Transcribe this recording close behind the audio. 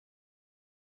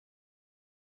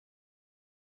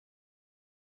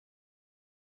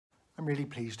I'm really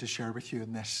pleased to share with you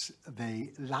in this,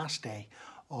 the last day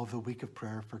of the week of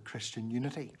prayer for Christian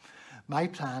unity. My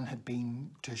plan had been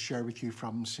to share with you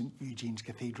from St. Eugene's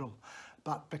Cathedral,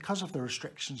 but because of the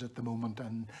restrictions at the moment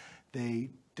and the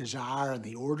desire and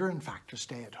the order, in fact, to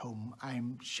stay at home,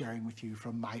 I'm sharing with you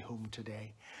from my home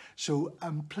today. So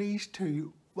I'm pleased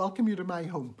to welcome you to my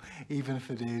home, even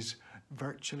if it is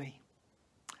virtually.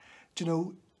 Do you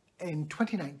know, in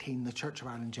 2019, the Church of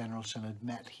Ireland General Synod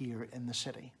met here in the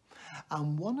city.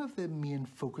 And one of the main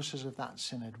focuses of that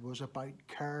synod was about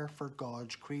care for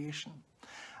God's creation.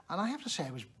 And I have to say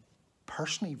I was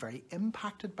personally very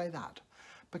impacted by that,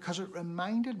 because it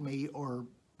reminded me, or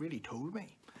really told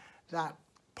me, that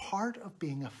part of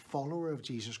being a follower of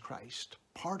Jesus Christ,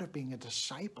 part of being a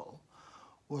disciple,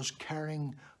 was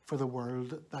caring for the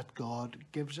world that God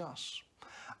gives us.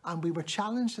 And we were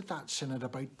challenged at that synod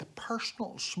about the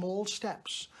personal small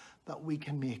steps that we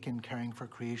can make in caring for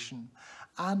creation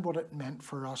and what it meant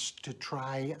for us to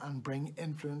try and bring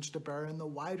influence to bear in the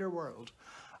wider world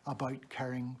about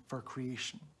caring for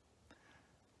creation.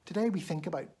 Today we think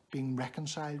about being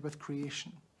reconciled with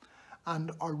creation,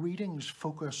 and our readings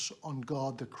focus on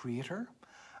God the Creator,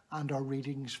 and our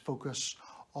readings focus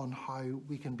on how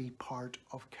we can be part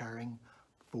of caring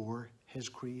for His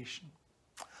creation.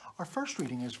 Our first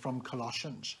reading is from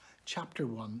Colossians chapter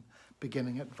 1,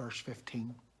 beginning at verse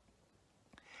 15.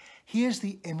 He is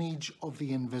the image of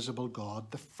the invisible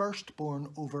God, the firstborn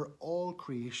over all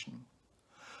creation.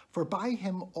 For by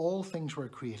him all things were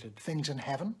created, things in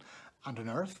heaven and on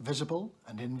earth, visible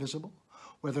and invisible,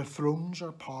 whether thrones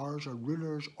or powers or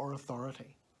rulers or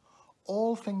authority.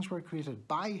 All things were created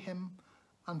by him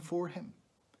and for him.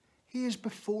 He is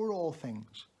before all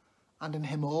things, and in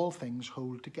him all things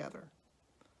hold together.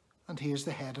 And he is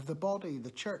the head of the body,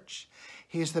 the church.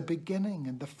 He is the beginning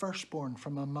and the firstborn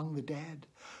from among the dead,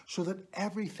 so that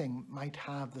everything might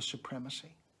have the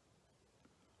supremacy.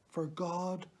 For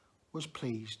God was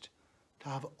pleased to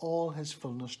have all his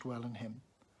fullness dwell in him,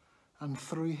 and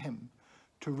through him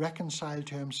to reconcile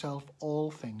to himself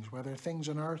all things, whether things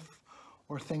on earth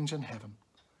or things in heaven,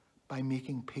 by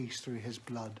making peace through his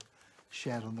blood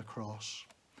shed on the cross.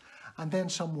 And then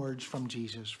some words from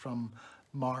Jesus from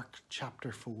Mark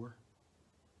chapter 4.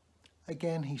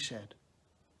 Again he said,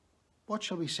 "What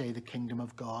shall we say the kingdom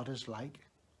of God is like?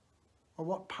 Or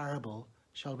what parable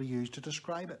shall we use to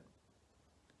describe it?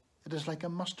 It is like a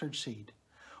mustard seed,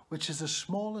 which is the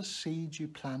smallest seed you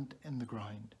plant in the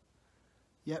ground.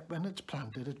 Yet when it's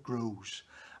planted, it grows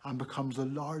and becomes the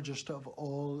largest of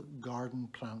all garden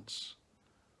plants,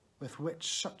 with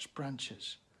which such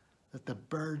branches that the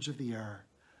birds of the air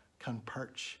can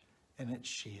perch in its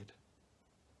shade."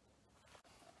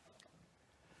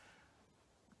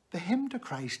 The hymn to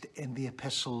Christ in the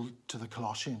epistle to the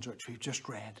Colossians, which we've just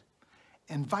read,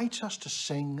 invites us to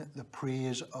sing the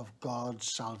praise of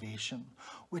God's salvation,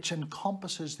 which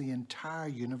encompasses the entire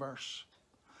universe.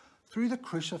 Through the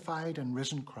crucified and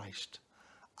risen Christ,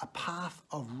 a path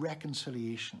of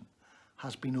reconciliation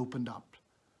has been opened up.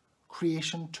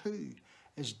 Creation too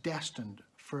is destined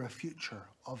for a future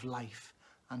of life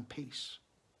and peace.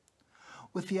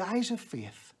 With the eyes of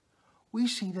faith, we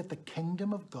see that the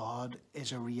kingdom of God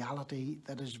is a reality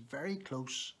that is very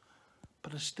close,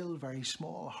 but is still very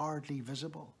small, hardly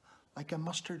visible, like a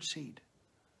mustard seed.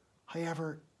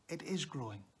 However, it is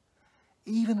growing.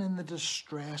 Even in the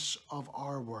distress of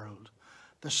our world,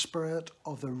 the Spirit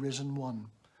of the risen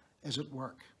one is at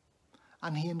work,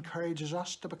 and he encourages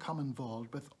us to become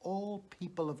involved with all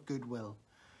people of goodwill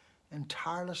in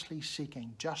tirelessly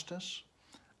seeking justice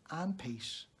and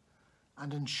peace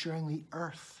and ensuring the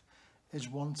earth is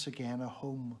once again a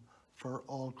home for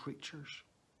all creatures.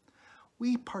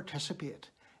 We participate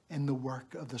in the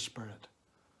work of the Spirit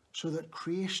so that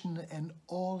creation in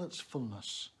all its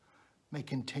fullness may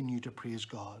continue to praise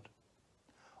God.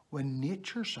 When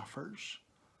nature suffers,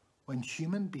 when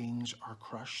human beings are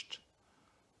crushed,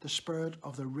 the Spirit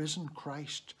of the risen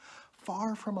Christ,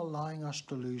 far from allowing us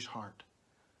to lose heart,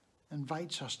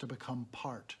 invites us to become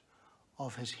part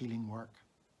of his healing work.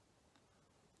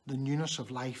 The newness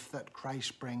of life that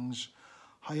Christ brings,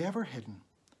 however hidden,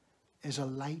 is a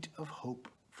light of hope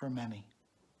for many.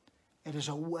 It is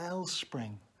a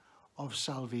wellspring of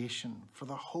salvation for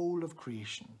the whole of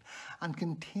creation and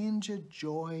contains a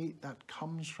joy that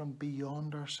comes from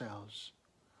beyond ourselves,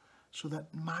 so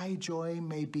that my joy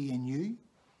may be in you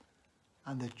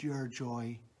and that your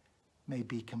joy may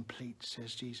be complete,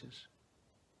 says Jesus.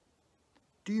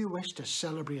 Do you wish to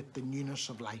celebrate the newness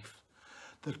of life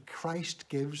that Christ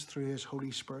gives through his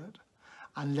Holy Spirit,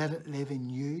 and let it live in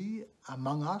you,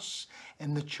 among us,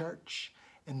 in the church,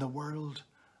 in the world,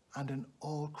 and in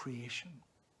all creation?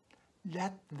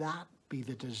 Let that be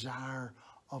the desire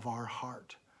of our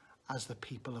heart as the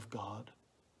people of God.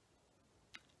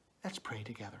 Let's pray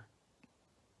together.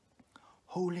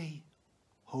 Holy,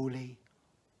 holy,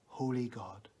 holy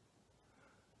God,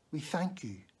 we thank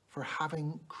you for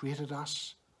having created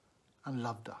us and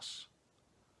loved us.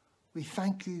 We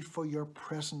thank you for your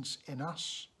presence in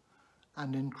us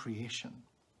and in creation.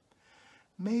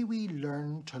 May we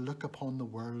learn to look upon the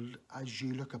world as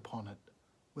you look upon it,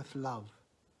 with love.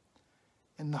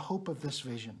 In the hope of this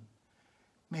vision,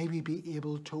 may we be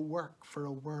able to work for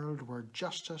a world where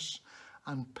justice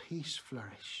and peace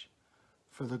flourish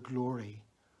for the glory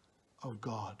of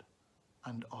God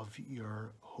and of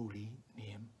your holy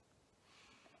name.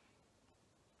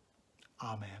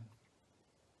 Amen.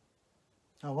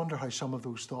 I wonder how some of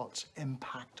those thoughts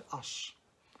impact us,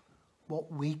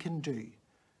 what we can do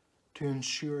to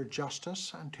ensure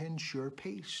justice and to ensure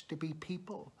peace, to be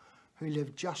people who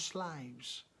live just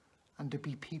lives and to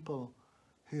be people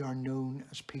who are known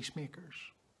as peacemakers.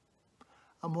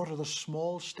 And what are the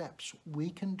small steps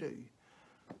we can do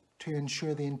to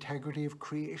ensure the integrity of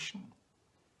creation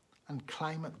and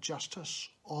climate justice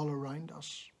all around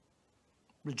us?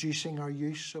 Reducing our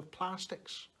use of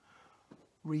plastics,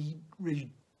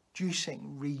 reducing,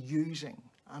 reusing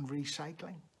and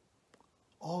recycling.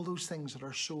 All those things that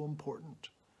are so important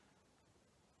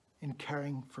in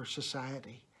caring for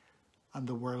society and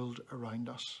the world around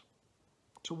us.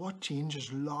 So what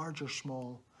changes, large or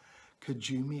small, could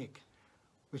you make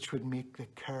which would make the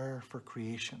care for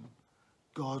creation,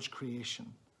 God's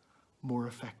creation, more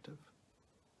effective?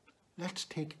 Let's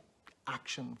take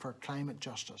action for climate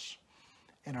justice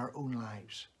in our own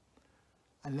lives.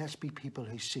 And let's be people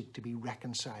who seek to be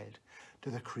reconciled to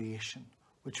the creation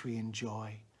which we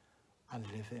enjoy and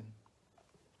live in.